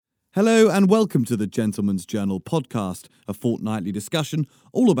Hello and welcome to the Gentleman's Journal podcast, a fortnightly discussion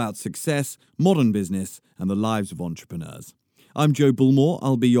all about success, modern business and the lives of entrepreneurs. I'm Joe Bullmore,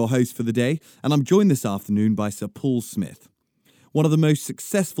 I'll be your host for the day, and I'm joined this afternoon by Sir Paul Smith. One of the most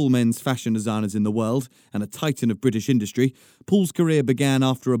successful men's fashion designers in the world and a titan of British industry, Paul's career began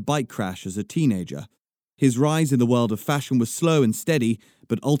after a bike crash as a teenager. His rise in the world of fashion was slow and steady,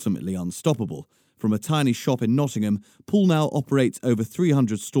 but ultimately unstoppable. From a tiny shop in Nottingham, Paul now operates over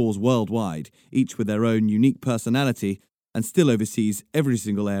 300 stores worldwide, each with their own unique personality, and still oversees every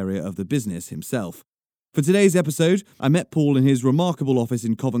single area of the business himself. For today's episode, I met Paul in his remarkable office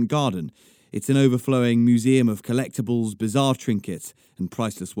in Covent Garden. It's an overflowing museum of collectibles, bizarre trinkets, and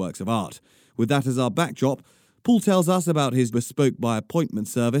priceless works of art. With that as our backdrop, Paul tells us about his Bespoke by appointment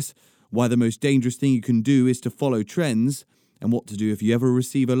service, why the most dangerous thing you can do is to follow trends, and what to do if you ever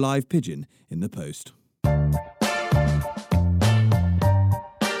receive a live pigeon in the post.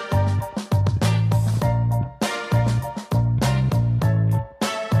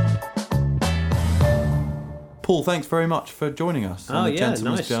 Paul, thanks very much for joining us on the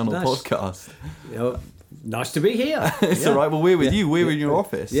Gentleman's Journal podcast. Nice to be here. It's all right. Well, we're with you. We're in your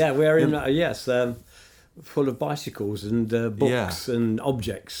office. Yeah, we're in, full of bicycles and books and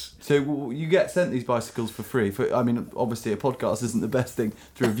objects. So you get sent these bicycles for free. Obviously a podcast isn't the best thing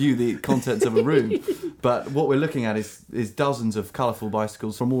to review the contents of a room, but what we're looking at is dozens of colourful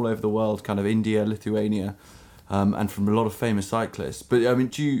bicycles from all over the world, kind of India, Lithuania, and from a lot of famous cyclists. But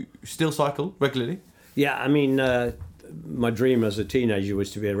do you still cycle regularly? Yeah, my dream as a teenager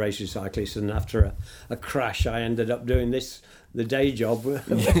was to be a racing cyclist, and after a crash I ended up doing the day job,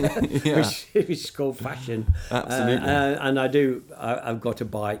 which is called fashion. Absolutely. And I've got a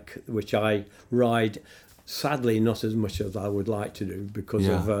bike which I ride, sadly not as much as I would like to do because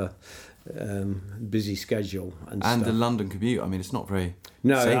of busy schedule and stuff. The London commute, it's not very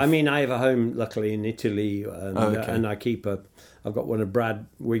safe. I have a home luckily in Italy, and I've got one of Brad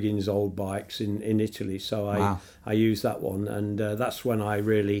Wiggins' old bikes in Italy, so I use that one, and that's when I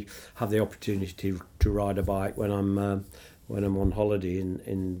really have the opportunity to ride a bike when I'm on holiday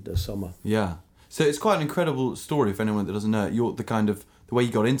in the summer. Yeah. So it's quite an incredible story for anyone that doesn't know it. The way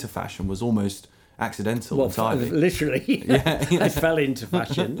you got into fashion was almost accidental entirely. Literally. I fell into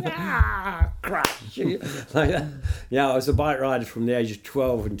fashion. Crash. I was a bike rider from the age of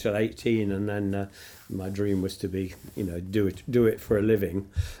 12 until 18, and then my dream was to be, do it for a living,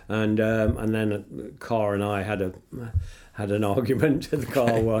 and then a car and I had an argument. The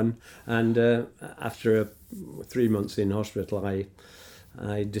car won, and after 3 months in hospital, I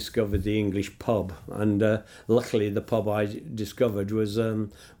discovered the English pub, and luckily the pub I discovered was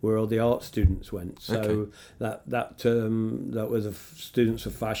where all the art students went. So that was students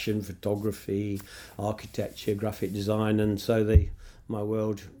of fashion, photography, architecture, graphic design, and so my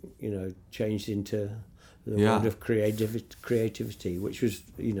world, changed into the world of creativity, which was,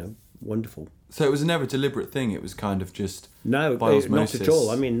 wonderful. So it was never a deliberate thing. It was kind of just by osmosis. Not at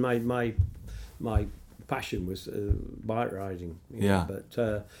all. My passion was bike riding. But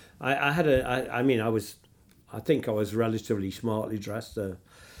I think I was relatively smartly dressed. But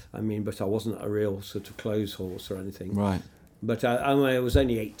I wasn't a real sort of clothes horse or anything. Right. But I was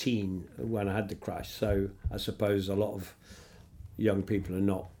only 18 when I had the crash, so I suppose a lot of young people are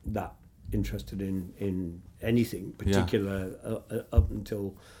not that interested in anything particular up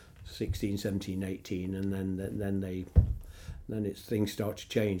until 16, 17, 18, and then things start to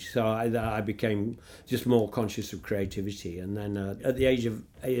change. So I became just more conscious of creativity, and then at the age of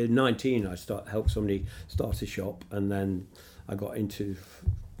 19 I helped somebody start a shop, and then I got into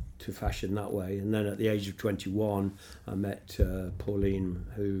fashion that way. And then at the age of 21 I met Pauline,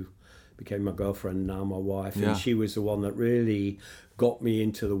 who became my girlfriend, now my wife, and she was the one that really got me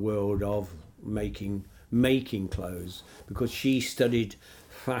into the world of making clothes, because she studied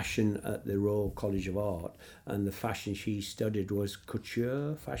fashion at the Royal College of Art, and the fashion she studied was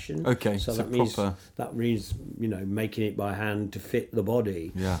couture fashion. So that means making it by hand to fit the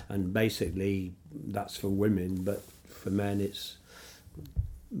body. And basically that's for women, but for men it's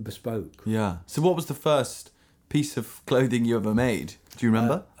bespoke. So what was the first piece of clothing you ever made? Do you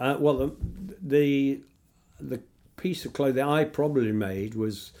remember? The piece of clothing I probably made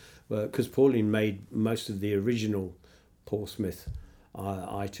was because Pauline made most of the original Paul Smith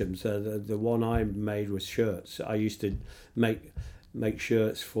items. The one I made was shirts. I used to make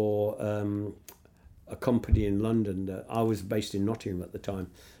shirts for a company in London. That I was based in Nottingham at the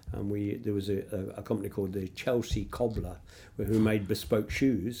time, and there was a company called the Chelsea Cobbler who made bespoke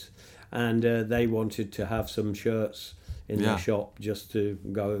shoes, and they wanted to have some shirts in their shop just to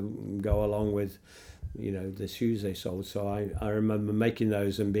go along with the shoes they sold. So I remember making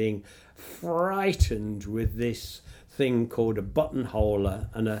those and being frightened with this thing called a buttonholer,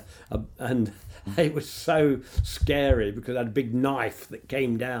 and it was so scary because I had a big knife that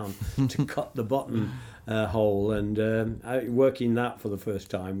came down to cut the button hole, and working that for the first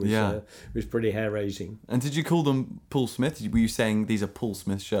time was pretty hair raising. And did you call them Paul Smith? Were you saying these are Paul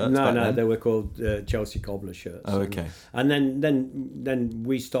Smith shirts? No, they were called Chelsea Cobbler shirts. Oh, okay. And then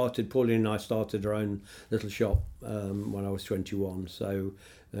we started. Pauline and I started our own little shop when I was 21. So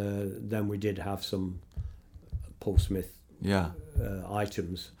then we did have some Paul Smith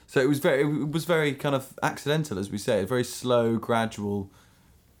items. So it was very kind of accidental, as we say, very slow, gradual,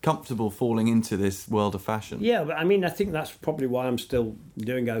 comfortable falling into this world of fashion. Yeah, but I mean, I think that's probably why I'm still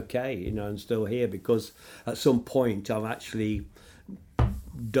doing okay, and still here, because at some point I've actually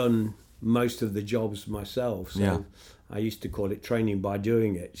done most of the jobs myself. So I used to call it training by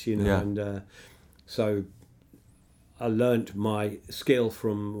doing it, and so I learnt my skill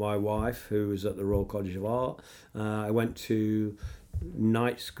from my wife, who was at the Royal College of Art. I went to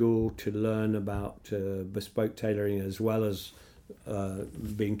night school to learn about bespoke tailoring, as well as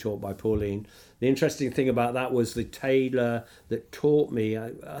being taught by Pauline. The interesting thing about that was the tailor that taught me,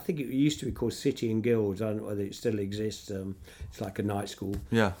 I think it used to be called City and Guilds, I don't know whether it still exists, it's like a night school.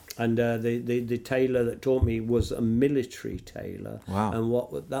 Yeah. And the tailor that taught me was a military tailor. Wow. And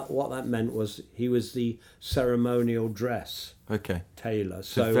what that meant was he was the ceremonial dress tailor.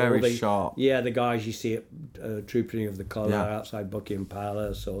 So very sharp. Yeah, the guys you see at Trooping of the Colour outside Buckingham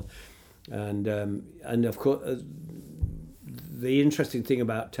Palace, and of course. The interesting thing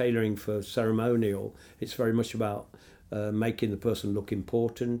about tailoring for ceremonial, it's very much about making the person look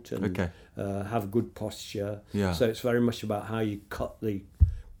important and have good posture. Yeah. So it's very much about how you cut the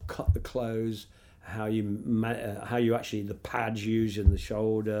clothes, how you actually the pads used in the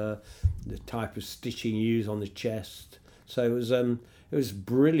shoulder, the type of stitching used on the chest. So it was a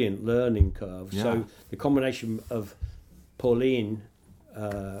brilliant learning curve. Yeah. So the combination of Pauline,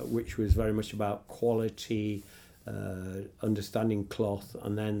 which was very much about quality, understanding cloth,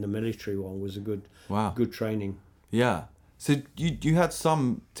 and then the military one was a good training. Yeah. So you had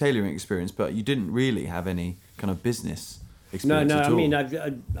some tailoring experience, but you didn't really have any kind of business experience at all. I mean,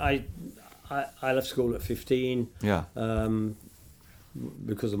 I left school at 15. Yeah.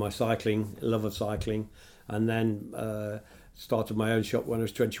 Because of my love of cycling, and then started my own shop when I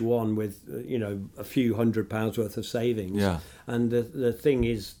was 21 with a few £100 worth of savings. Yeah. And the thing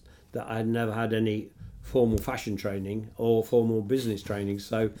is that I had never had any formal fashion training or formal business training.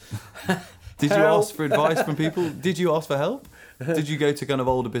 So, did you ask for advice from people? Did you ask for help? Did you go to kind of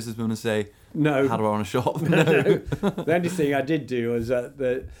older businessmen and say, "No, how do I run a shop"? No. The only thing I did do was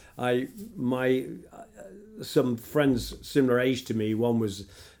that some friends similar age to me. One was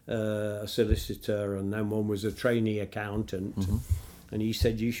a solicitor, and then one was a trainee accountant. Mm-hmm. And he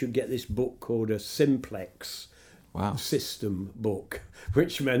said you should get this book called a Simplex system book,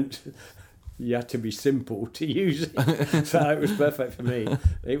 which meant you had to be simple to use it. So it was perfect for me.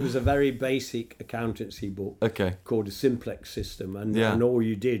 It was a very basic accountancy book called a Simplex system, and all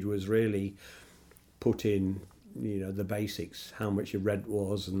you did was really put in the basics, how much your rent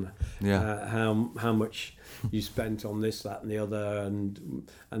was, and how much you spent on this, that, and the other,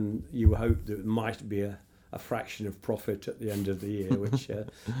 and you hope that it might be a fraction of profit at the end of the year, which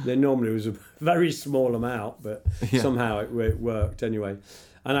there normally was a very small amount, but somehow it worked anyway.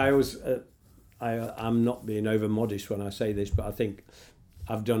 And I always, I'm not being over modest when I say this, but I think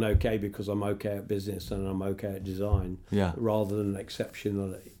I've done okay because I'm okay at business and I'm okay at design, rather than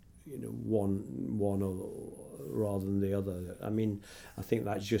exceptional, one or rather than the other. I mean, I think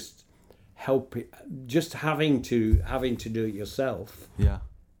that's just just having to do it yourself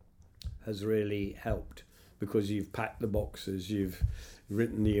has really helped, because you've packed the boxes, you've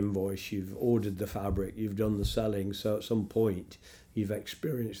written the invoice, you've ordered the fabric, you've done the selling. So at some point you've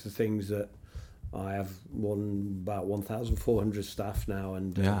experienced the things that I have about 1,400 staff now,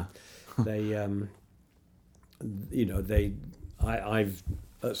 and I've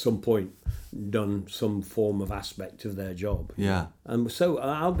at some point done some form of aspect of their job. Yeah. And so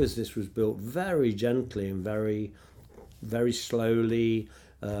our business was built very gently and very, very slowly,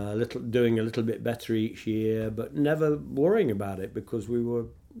 doing a little bit better each year, but never worrying about it because we were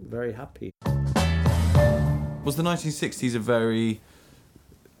very happy. Was the 1960s a very...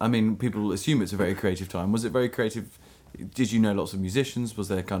 I mean, people assume it's a very creative time. Was it very creative? Did you know lots of musicians? Was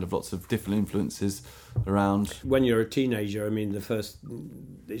there kind of lots of different influences around? When you're a teenager, I mean,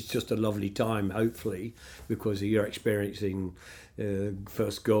 it's just a lovely time, hopefully, because you're experiencing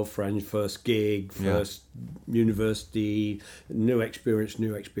first girlfriend, first gig, first university, new experience.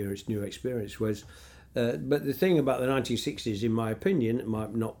 Whereas But the thing about the 1960s, in my opinion, it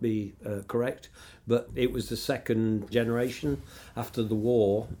might not be correct, but it was the second generation after the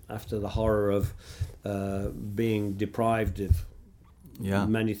war, after the horror of being deprived of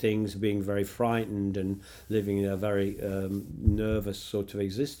many things, being very frightened and living a very nervous sort of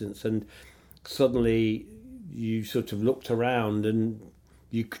existence. And suddenly you sort of looked around and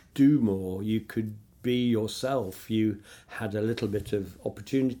you could do more, you could be yourself, you had a little bit of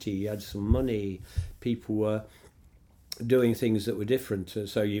opportunity, you had some money, people were doing things that were different.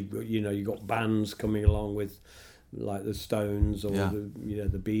 So you got bands coming along with like the Stones or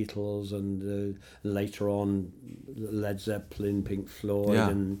the Beatles, and later on Led Zeppelin, Pink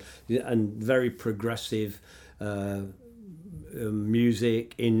Floyd, and very progressive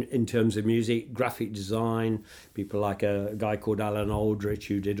music in terms of music, graphic design. People like a guy called Alan Aldrich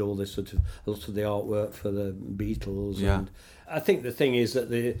who did all this a lot of the artwork for the Beatles. And I think the thing is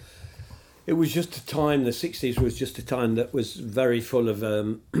that it was just a time, the 60s was just a time that was very full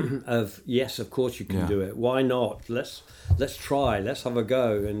of yes, of course you can do it, why not, let's try, let's have a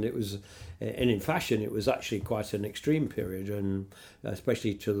go. And it was, and in fashion it was actually quite an extreme period, and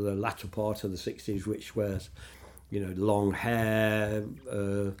especially to the latter part of the 60s, which was long hair.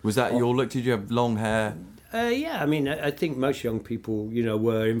 Was that your look? Did you have long hair? I mean, I think most young people,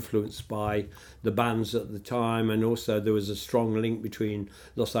 were influenced by the bands at the time, and also there was a strong link between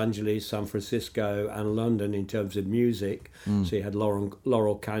Los Angeles, San Francisco, and London in terms of music. So you had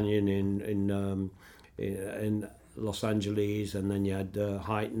Laurel Canyon in Los Angeles, and then you had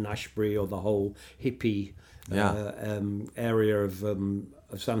Haight and Ashbury, or the whole hippie area of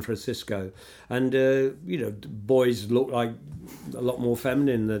San Francisco. And boys look like a lot more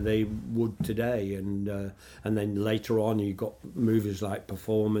feminine than they would today, and then later on you got movies like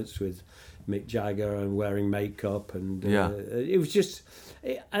Performance with Mick Jagger and wearing makeup, and it was just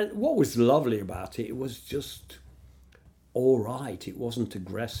and what was lovely about it was just all right. It wasn't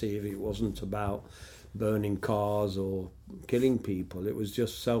aggressive, it wasn't about burning cars or killing people. It was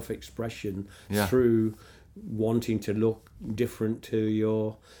just self-expression through wanting to look different to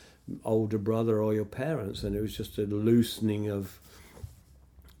your older brother or your parents, and it was just a loosening of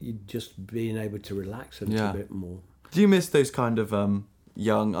you just being able to relax a little bit more. Do you miss those kind of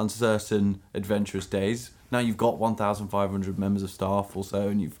young, uncertain, adventurous days? Now you've got 1,500 members of staff or so,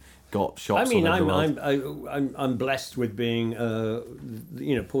 and you've got shops. I mean, I'm blessed with being,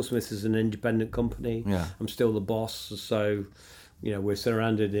 Portsmouth is an independent company. Yeah. I'm still the boss, so we're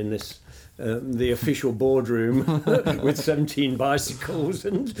surrounded in this the official boardroom with 17 bicycles,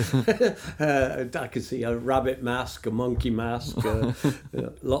 and I can see a rabbit mask, a monkey mask,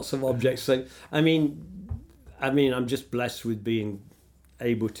 lots of objects. So I mean, I'm just blessed with being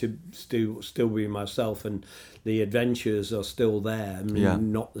able to still be myself, and the adventures are still there. I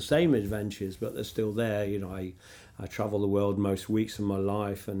mean, not the same adventures, but they're still there. I travel the world most weeks of my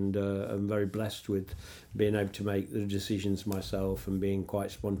life, and I'm very blessed with being able to make the decisions myself and being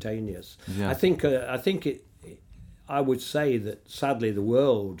quite spontaneous. Yeah. I think I would say that sadly the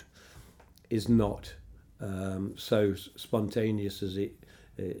world is not so spontaneous as it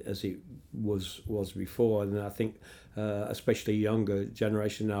was before, and I think especially younger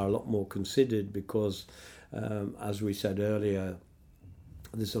generation now are a lot more considered because, as we said earlier,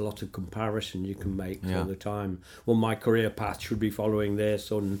 there's a lot of comparison you can make all the time. Well, my career path should be following this,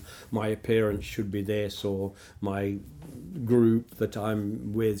 or my appearance should be this, or my group that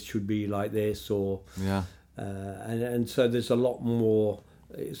I'm with should be like this, or and so there's a lot more.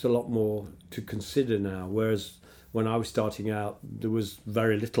 It's a lot more to consider now. Whereas when I was starting out, there was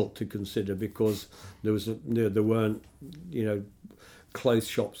very little to consider because there weren't clothes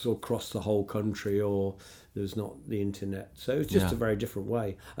shops across the whole country, or there's not the internet. So it's just a very different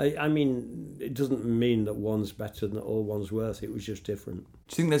way. I mean, it doesn't mean that one's better than or one's worse. It was just different. Do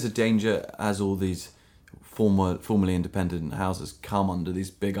you think there's a danger as all these formerly independent houses come under these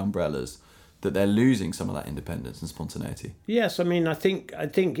big umbrellas that they're losing some of that independence and spontaneity? Yes, I mean, I think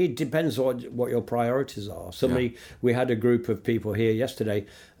it depends on what your priorities are. We had a group of people here yesterday,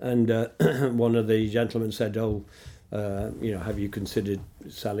 and one of the gentlemen said, have you considered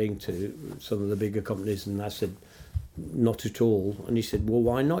selling to some of the bigger companies? And I said, not at all. And he said, well,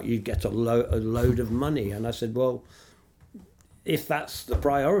 why not? You'd get a load of money. And I said, well, if that's the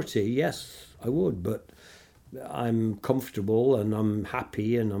priority, yes, I would. But I'm comfortable and I'm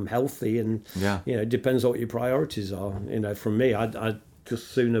happy and I'm healthy, and it depends on what your priorities are. For me, I'd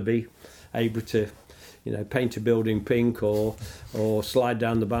just sooner be able to paint a building pink or slide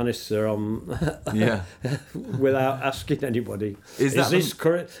down the banister without asking anybody. Is this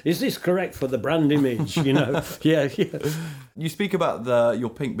correct? Is this correct for the brand image? Yeah. You speak about your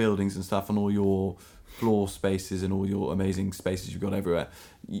pink buildings and stuff, and all your floor spaces and all your amazing spaces you've got everywhere.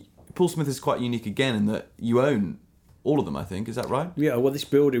 Paul Smith is quite unique again in that you own all of them, I think. Is that right? Yeah, well, this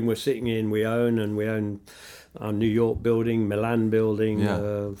building we're sitting in, we own our New York building, Milan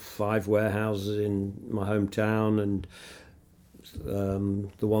building, 5 warehouses in my hometown, and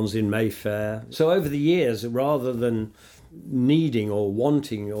the ones in Mayfair. So over the years, rather than needing or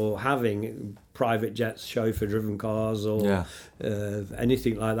wanting or having private jets, chauffeur-driven cars, or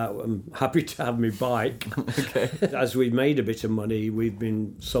anything like that, I'm happy to have my bike. Okay. As we've made a bit of money, we've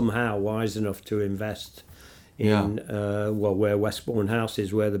been somehow wise enough to invest in where Westbourne House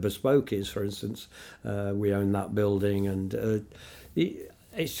is, where the Bespoke is, for instance. We own that building, and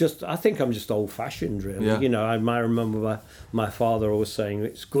it's just, I think I'm just old-fashioned, really. Yeah. You know, I might remember my father always saying,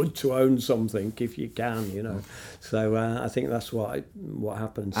 it's good to own something if you can, you know. So I think that's what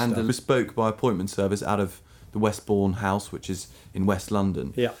happens. And the Bespoke by appointment service out of the Westbourne House, which is in West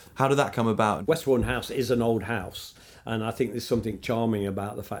London. Yeah. How did that come about? Westbourne House is an old house, and I think there's something charming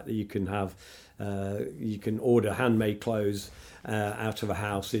about the fact that you can have you can order handmade clothes out of a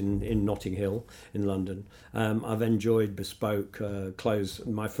house in Notting Hill in London. I've enjoyed Bespoke clothes.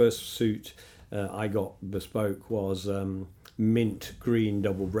 My first suit I got Bespoke was mint green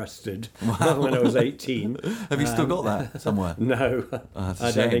double-breasted when I was 18. Have you still got that somewhere? No, that's a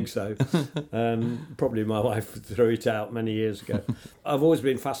I shame. don't think so. Probably my wife threw it out many years ago. I've always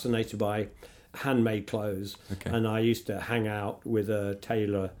been fascinated by handmade clothes, and I used to hang out with a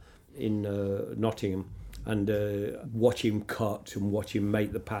tailor in Nottingham and watch him cut and watch him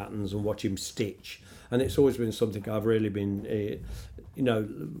make the patterns and watch him stitch, and it's always been something I've really been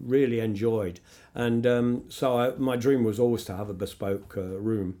really enjoyed. And so my dream was always to have a bespoke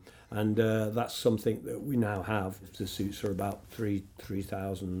room, and that's something that we now have. The suits are about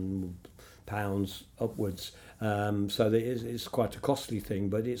 £3,000 upwards, so it's quite a costly thing,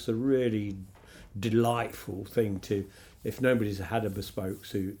 but it's a really delightful thing to. If nobody's had a bespoke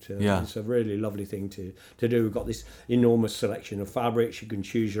suit, it's a really lovely thing to do. We've got this enormous selection of fabrics. You can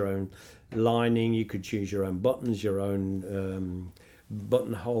choose your own lining, you could choose your own buttons, your own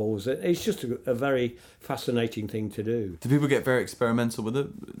buttonholes. It's just a very fascinating thing to do. Do people get very experimental with it?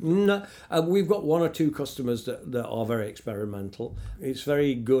 No, we've got 1 or 2 customers that are very experimental. It's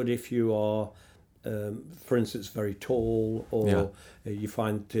very good if you are, for instance, very tall, or you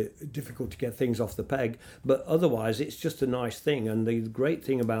find it difficult to get things off the peg. But otherwise, it's just a nice thing. And the great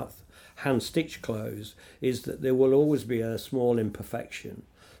thing about hand-stitched clothes is that there will always be a small imperfection.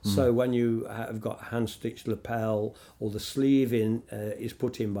 So when you have got hand-stitched lapel, or the sleeve is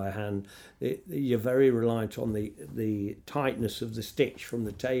put in by hand, you're very reliant on the tightness of the stitch from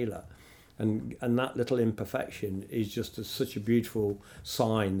the tailor. And that little imperfection is just such a beautiful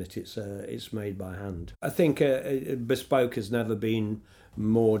sign that it's made by hand. I think Bespoke has never been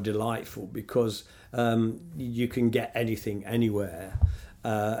more delightful, because you can get anything anywhere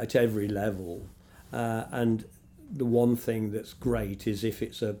at every level, and the one thing that's great is if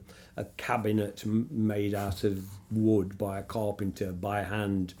it's a cabinet made out of wood by a carpenter by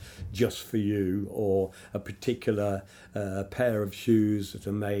hand just for you, or a particular pair of shoes that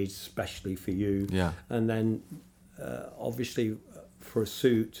are made specially for you. And then obviously for a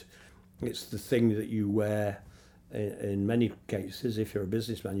suit, it's the thing that you wear in many cases. If you're a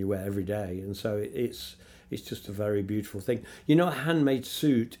businessman, you wear every day, and so it's just a very beautiful thing. You know, a handmade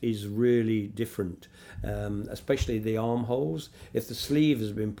suit is really different, especially the armholes. If the sleeve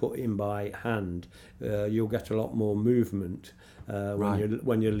has been put in by hand, you'll get a lot more movement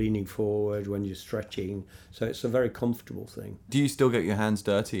when you're leaning forward, when you're stretching. So it's a very comfortable thing. Do you still get your hands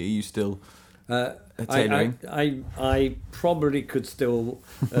dirty? Are you still tailoring? I probably could still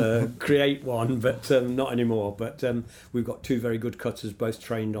create one, but not anymore. But we've got 2 very good cutters, both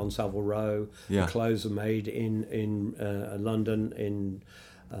trained on Savile Row. The clothes are made in London,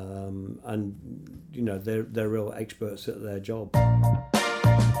 and you know they're real experts at their job.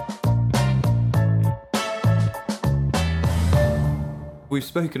 We've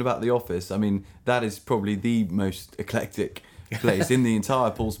spoken about the office. I mean, that is probably the most eclectic place in the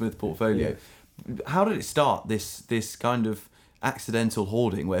entire Paul Smith portfolio. How did it start, this kind of accidental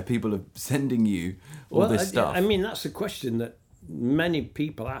hoarding where people are sending you all this stuff? I mean, that's a question that many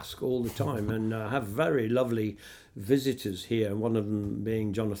people ask all the time, and have very lovely visitors here, one of them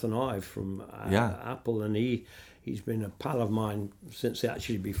being Jonathan Ive from Apple, and he's been a pal of mine since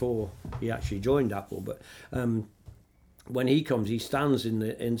before he actually joined Apple. But when he comes, he stands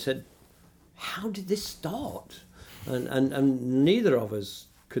and said, how did this start? And neither of us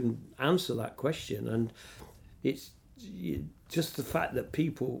can answer that question, and it's just the fact that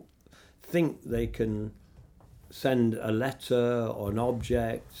people think they can send a letter or an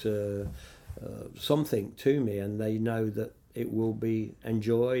object something to me, and they know that it will be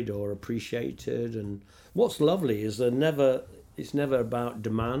enjoyed or appreciated. And what's lovely is it's never about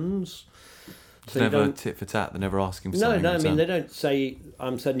demands. It's never tit for tat. They're never asking for something. No. I mean, they don't say,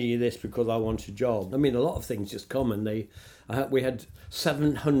 "I'm sending you this because I want a job." I mean, a lot of things just come, and we had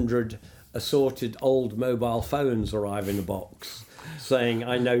 700 assorted old mobile phones arrive in a box, saying,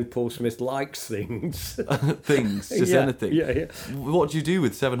 "I know Paul Smith likes things." Things, just anything. Yeah. What do you do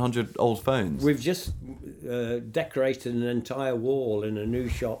with 700 old phones? We've just decorated an entire wall in a new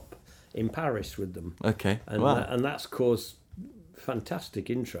shop in Paris with them. Okay, and wow. And that's caused fantastic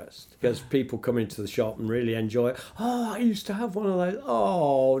interest because people come into the shop and really enjoy it. "Oh, I used to have one of those."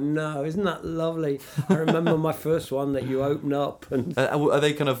 "Oh no, isn't that lovely? I remember my first one that you open up." And are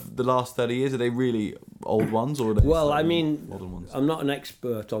they kind of the last 30 years? Are they really old ones, or are they well, I mean, modern ones? I'm not an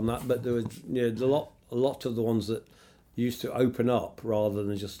expert on that, but there was a lot of the ones that used to open up rather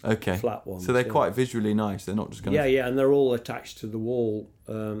than just flat ones. So they're quite visually nice. They're not just kind of... Yeah, and they're all attached to the wall,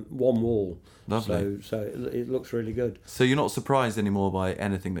 one wall. Lovely. So it looks really good. So you're not surprised anymore by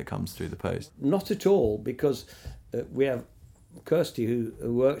anything that comes through the post? Not at all, because we have Kirsty, who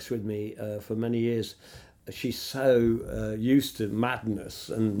works with me for many years. She's so used to madness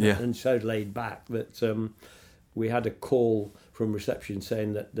and so laid back that we had a call from reception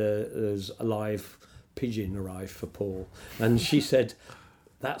saying that there's a live pigeon arrived for Paul, and she said,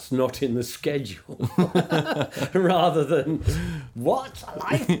 "That's not in the schedule," rather than, "What, a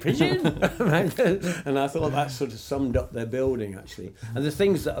live pigeon?" And I thought that sort of summed up their building, actually. And the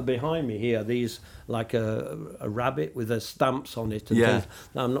things that are behind me here, these like a rabbit with the stamps on it and things.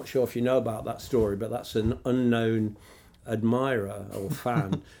 Now, I'm not sure if you know about that story, but that's an unknown admirer or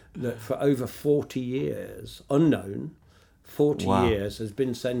fan that for over 40 years, unknown, 40 years, has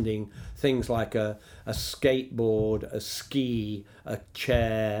been sending things like a skateboard, a ski, a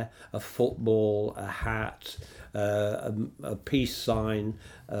chair, a football, a hat, a peace sign,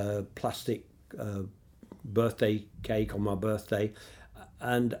 a plastic birthday cake on my birthday.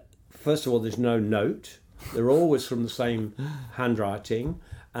 And first of all, there's no note. They're always from the same handwriting.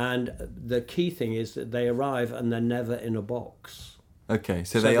 And the key thing is that they arrive and they're never in a box. Okay,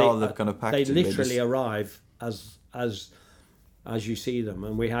 so they are the kind of packaging. They literally arrive as you see them.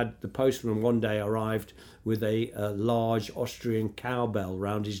 And we had the postman one day arrived with a large Austrian cowbell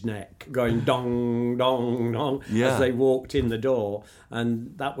round his neck, going dong, dong, dong, as they walked in the door.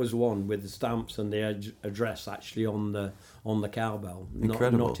 And that was one with the stamps and the address actually on the cowbell,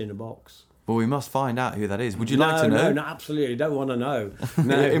 not in a box. Well, we must find out who that is. Would you like to know? No, absolutely. Don't want to know.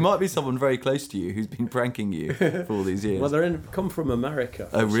 No. It might be someone very close to you who's been pranking you for all these years. Well, they're come from America.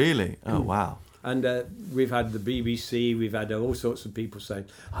 Oh, really? Oh, wow. And we've had the BBC, we've had all sorts of people saying,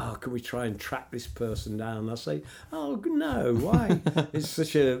 "Oh, can we try and track this person down?" I say, "Oh, no, why?"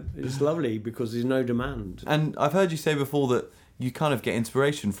 It's lovely because there's no demand. And I've heard you say before that you kind of get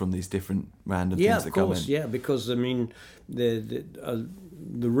inspiration from these different random things that come in. Yeah, because I mean, the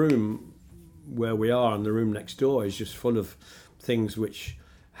room where we are and the room next door is just full of things which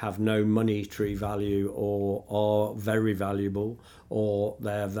have no monetary value or are very valuable, or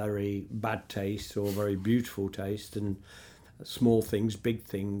they're very bad taste or very beautiful taste, and small things, big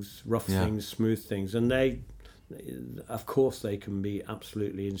things, rough things, smooth things. And they, of course, they can be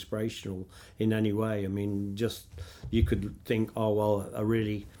absolutely inspirational in any way. I mean, just you could think, "Oh, well, a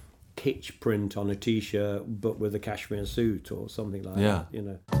really kitsch print on a T-shirt but with a cashmere suit," or something like that, you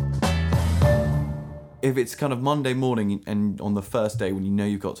know. If it's kind of Monday morning and on the first day when you know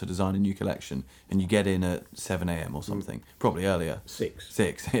you've got to design a new collection and you get in at 7 a.m. or something, probably earlier. 6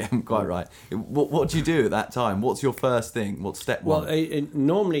 a.m., quite right. What do you do at that time? What's your first thing? What's step one? Well,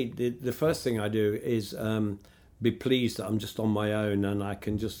 normally the first thing I do is be pleased that I'm just on my own and I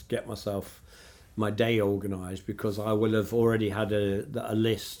can just get my day organised, because I will have already had a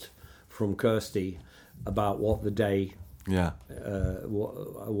list from Kirsty about what the day...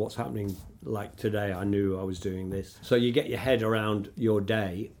 what's happening. Like today, I knew I was doing this. So you get your head around your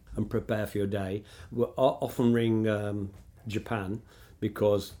day and prepare for your day. We'll often ring Japan,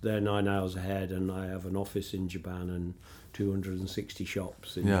 because they're 9 hours ahead, and I have an office in Japan and 260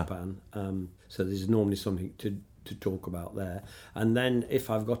 shops in Japan. So there's normally something to talk about there. And then if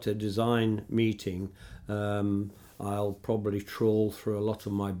I've got a design meeting, I'll probably trawl through a lot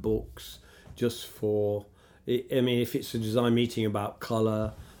of my books just for... I mean, if it's a design meeting about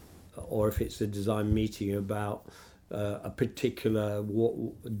colour, or if it's a design meeting about a particular,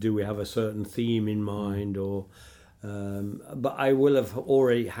 do we have a certain theme in mind, or but I will have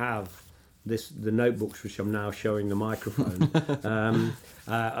already have the notebooks which I'm now showing the microphone.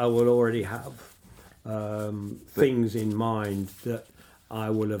 I will already have things in mind that I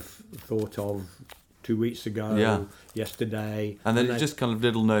will have thought of 2 weeks ago, yesterday. And then it's just kind of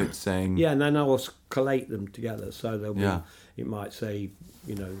little notes saying... Yeah, and then I will collate them together. So there'll be, it might say,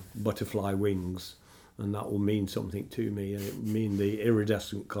 butterfly wings, and that will mean something to me. And it will mean the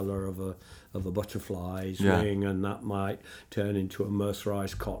iridescent colour of a butterfly's wing, and that might turn into a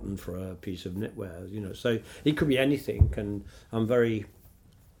mercerised cotton for a piece of knitwear. So it could be anything, and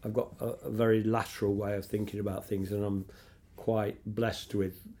I've got a very lateral way of thinking about things, and I'm quite blessed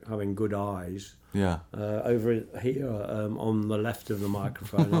with having good eyes. Over here on the left of the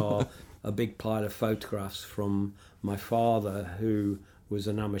microphone are a big pile of photographs from my father, who was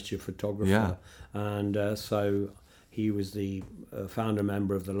an amateur photographer, and so he was the founder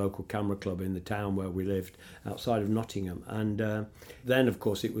member of the local camera club in the town where we lived, outside of Nottingham. And then, of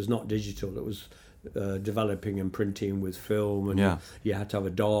course, it was not digital. It was developing and printing with film, and you had to have a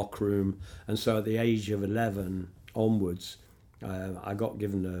dark room. And so at the age of 11 onwards, I got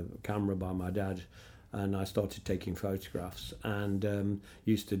given a camera by my dad, and I started taking photographs, and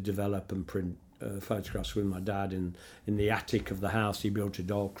used to develop and print photographs with my dad in the attic of the house. He built a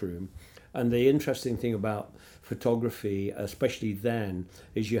dark room. And the interesting thing about photography, especially then,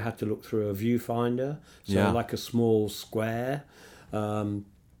 is you had to look through a viewfinder, so like a small square, and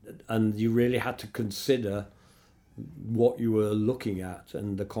you really had to consider what you were looking at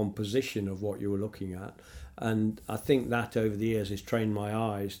and the composition of what you were looking at. And I think that over the years has trained my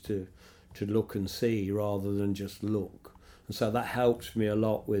eyes to look and see rather than just look. And so that helps me a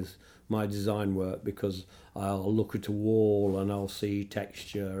lot with my design work, because I'll look at a wall and I'll see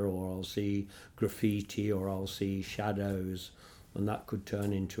texture, or I'll see graffiti, or I'll see shadows, and that could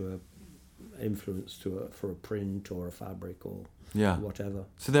turn into an influence for a print or a fabric or whatever.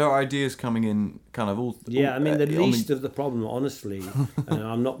 So there are ideas coming in kind of all... Yeah, I mean, the least of the problem, honestly, and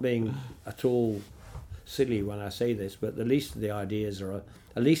I'm not being at all silly when I say this, but the least of the ideas are...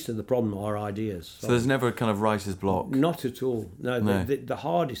 At least of the problem are ideas. So there's never a kind of writer's block? Not at all. No. The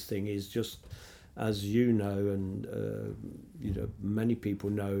hardest thing is just, as you know, and many people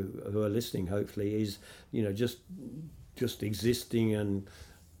know who are listening, hopefully, is just existing and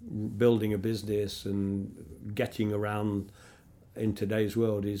building a business and getting around in today's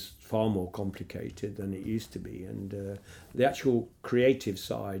world is far more complicated than it used to be. And the actual creative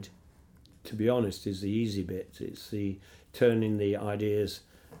side, to be honest, is the easy bit. It's the turning the ideas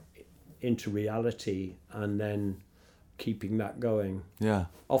into reality and then keeping that going. Yeah.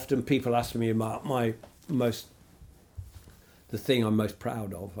 Often people ask me about the thing I'm most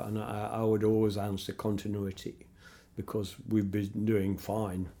proud of, and I would always answer continuity, because we've been doing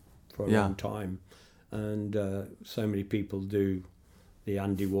fine for a long time, and so many people do the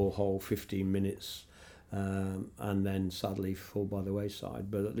Andy Warhol 15 minutes and then sadly fall by the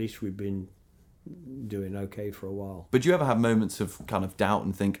wayside, but at least we've been doing okay for a while. But do you ever have moments of kind of doubt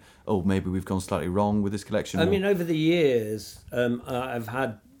and think, oh, maybe we've gone slightly wrong with this collection? I mean, over the years, I've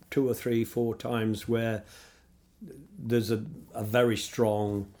had 2 or 3, 4 times where there's a very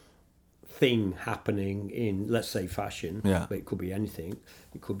strong thing happening in, let's say, fashion, but it could be anything.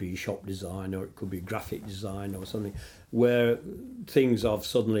 It could be shop design, or it could be graphic design or something, where things have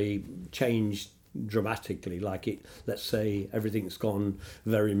suddenly changed dramatically. Like let's say everything's gone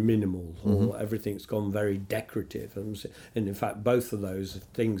very minimal, or everything's gone very decorative, and in fact both of those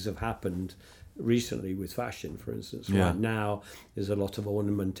things have happened recently with fashion. For instance, right now there's a lot of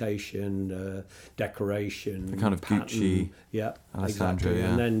ornamentation, decoration, the kind of pattern. Gucci, Exactly.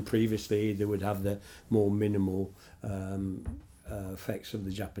 And then previously they would have the more minimal effects of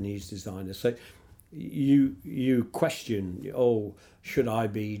the Japanese designers. So you question, oh, should I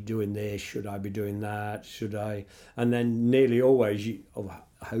be doing this? Should I be doing that? Should I? And then nearly always,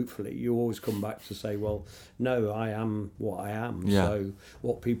 hopefully, you always come back to say, well, no, I am what I am. Yeah. So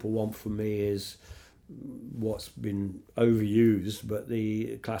what people want from me is what's been overused, but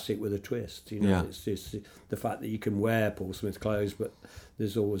the classic with a twist. It's just the fact that you can wear Paul Smith clothes, but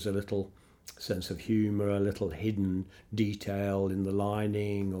there's always a little sense of humour, a little hidden detail in the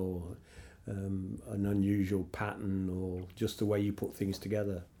lining, or an unusual pattern, or just the way you put things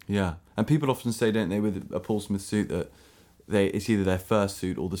together. Yeah, and people often say, don't they, with a Paul Smith suit, that it's either their first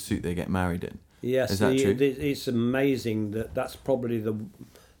suit or the suit they get married in. Yes, is that true? It's amazing that's probably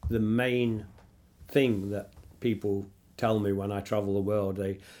the main thing that people tell me when I travel the world.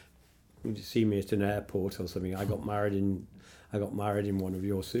 They see me at an airport or something. I got married in one of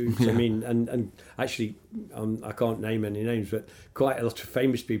your suits. Yeah. I mean, and actually, I can't name any names, but quite a lot of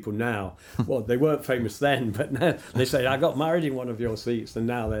famous people now. Well, they weren't famous then, but now they say, I got married in one of your suits, and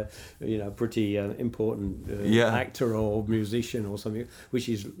now they're, pretty important actor or musician or something, which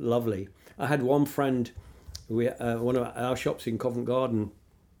is lovely. I had one friend one of our shops in Covent Garden.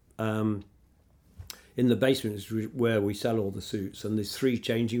 In the basement is where we sell all the suits, and there's 3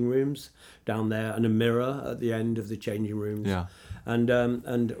 changing rooms down there and a mirror at the end of the changing rooms. Yeah. And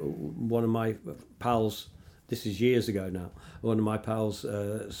one of my pals, this is years ago now, one of my pals'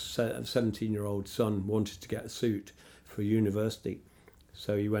 17-year-old son wanted to get a suit for university.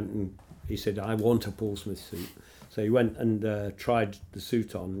 So he went and he said, I want a Paul Smith suit. So he went and tried the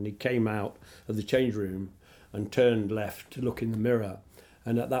suit on, and he came out of the change room and turned left to look in the mirror.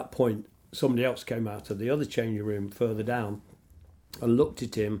 And at that point, somebody else came out of the other changing room further down and looked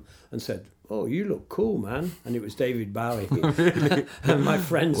at him and said, oh, you look cool, man. And it was David Bowie. And my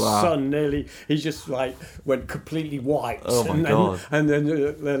friend's son he just like went completely white. Oh my God. And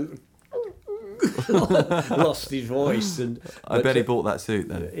then lost his voice. I bet he bought that suit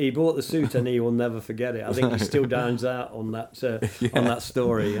then. He bought the suit and he will never forget it. I think he still downs out on that on that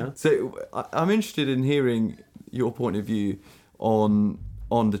story. Yeah. So I'm interested in hearing your point of view on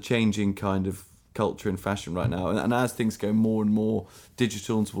the changing kind of culture and fashion right now, and as things go more and more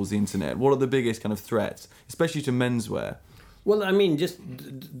digital and towards the internet, what are the biggest kind of threats, especially to menswear? Well, I mean, just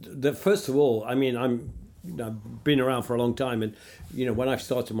first of all, I mean, I've been around for a long time, and when I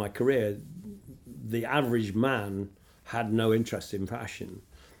started my career, the average man had no interest in fashion,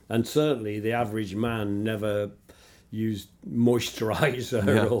 and certainly the average man never used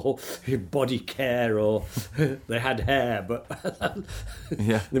moisturiser or body care, or they had hair, but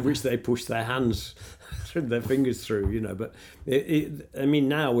which they pushed their hands, their fingers through, But I mean,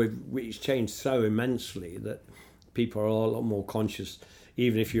 now it's changed so immensely that people are a lot more conscious.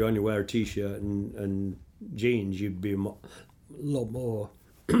 Even if you only wear a t-shirt and jeans, you'd be a lot more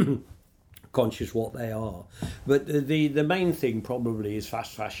conscious what they are. But the main thing probably is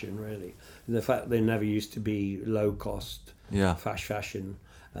fast fashion, really. The fact they never used to be low cost fast fashion,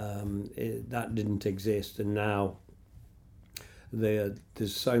 that didn't exist, and now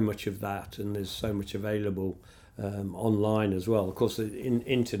there's so much of that, and there's so much available online as well. Of course, the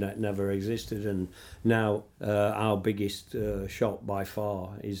internet never existed, and now our biggest shop by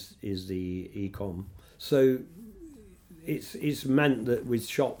far is the e-com. So it's meant that with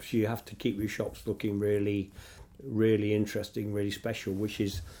shops you have to keep your shops looking really, really interesting, really special, which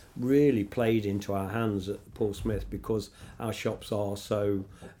is really played into our hands at Paul Smith, because our shops are so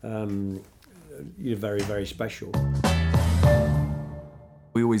very, very special.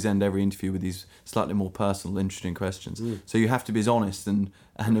 We always end every interview with these slightly more personal, interesting questions. So you have to be as honest and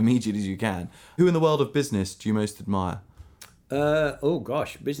immediate as you can. Who in the world of business do you most admire?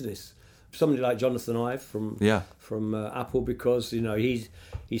 Business. Somebody like Jonathan Ive from Apple, because he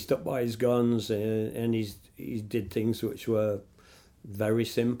stuck by his guns, and he did things which were very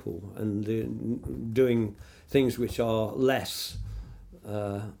simple, and doing things which are less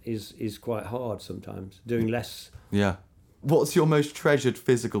is quite hard sometimes. Doing less. Yeah. What's your most treasured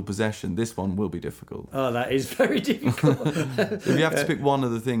physical possession? This one will be difficult. Oh, that is very difficult. If you have to pick one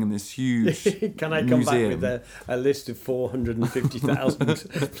other thing in this huge Can I come museum, back with a list of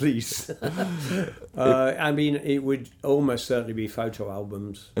 450,000, please? I mean, it would almost certainly be photo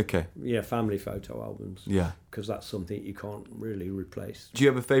albums. Okay. Yeah, family photo albums. Yeah. Because that's something you can't really replace. Do you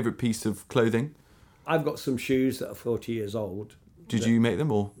have a favourite piece of clothing? I've got some shoes that are 40 years old. Did you make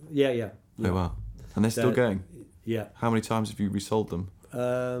them, or? Yeah. Oh, wow. And they're still going? Yeah. How many times have you resold them?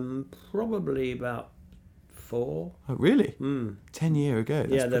 Probably about 4. Oh, really? 10 years ago.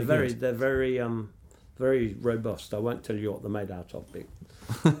 That's they're very robust. I won't tell you what they're made out of, but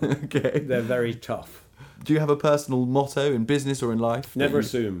okay. They're very tough. Do you have a personal motto in business or in life? Never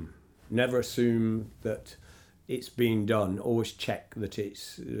assume that it's being done. Always check that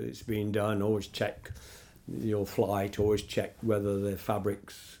it's being done. Always check your flight. Always check whether the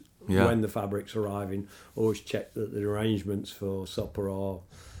fabrics. When the fabric's arriving, always check that the arrangements for supper are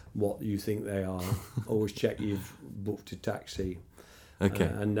what you think they are. Always check you've booked a taxi. Okay.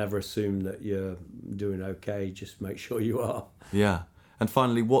 And never assume that you're doing okay. Just make sure you are. Yeah. And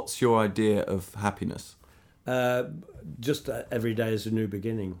finally, what's your idea of happiness? Just every day is a new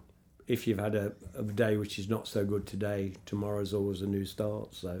beginning. If you've had a day which is not so good today, tomorrow's always a new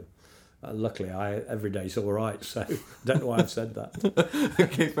start. So. Luckily, every day's all right, so don't know why I've said that.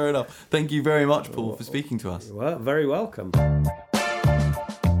 Okay, fair enough. Thank you very much, Paul, for speaking to us. Well, very welcome.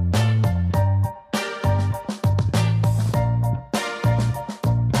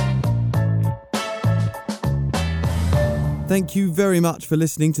 Thank you very much for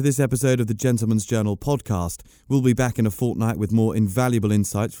listening to this episode of the Gentleman's Journal podcast. We'll be back in a fortnight with more invaluable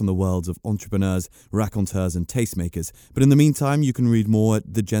insights from the worlds of entrepreneurs, raconteurs and tastemakers. But in the meantime, you can read more at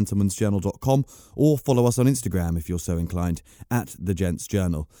thegentleman'sjournal.com or follow us on Instagram if you're so inclined, @thegents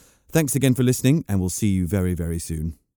journal. Thanks again for listening, and we'll see you very, very soon.